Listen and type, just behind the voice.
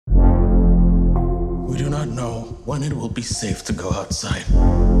not know when it will be safe to go outside.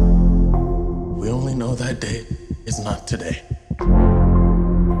 We only know that day is not today.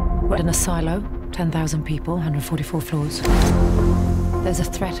 We're in a silo, 10,000 people, 144 floors. There's a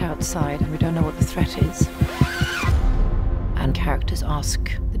threat outside, and we don't know what the threat is. And characters ask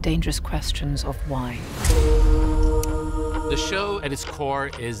the dangerous questions of why. The show, at its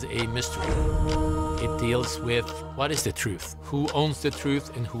core, is a mystery. It deals with what is the truth, who owns the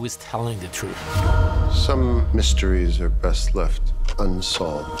truth, and who is telling the truth. Some mysteries are best left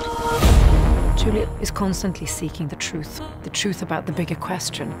unsolved. Juliet is constantly seeking the truth about the bigger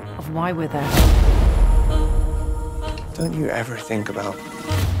question of why we're there. Don't you ever think about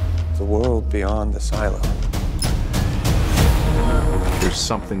the world beyond the silo? There's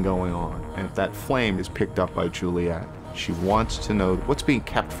something going on, and if that flame is picked up by Juliet, she wants to know what's being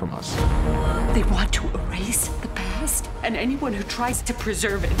kept from us. They want to erase the past and anyone who tries to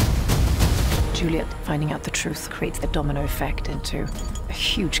preserve it. Juliet finding out the truth creates a domino effect into a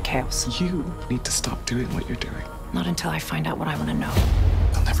huge chaos. You need to stop doing what you're doing. Not until I find out what I want to know.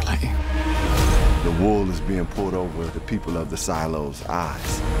 I'll never let you. The wool is being pulled over the people of the silo's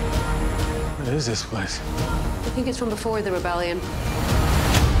eyes. What is this place? I think it's from before the rebellion.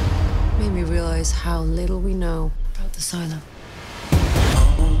 Made me realize how little we know about the silo.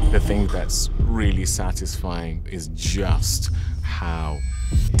 The thing that's really satisfying is just how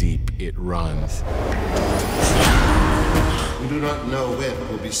deep it runs. We do not know when it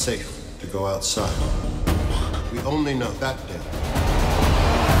will be safe to go outside. We only know that day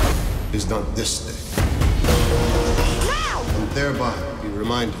is not this day. Now! And thereby be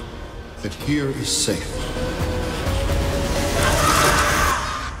reminded that here is safe.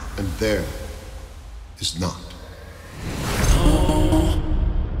 And there is not.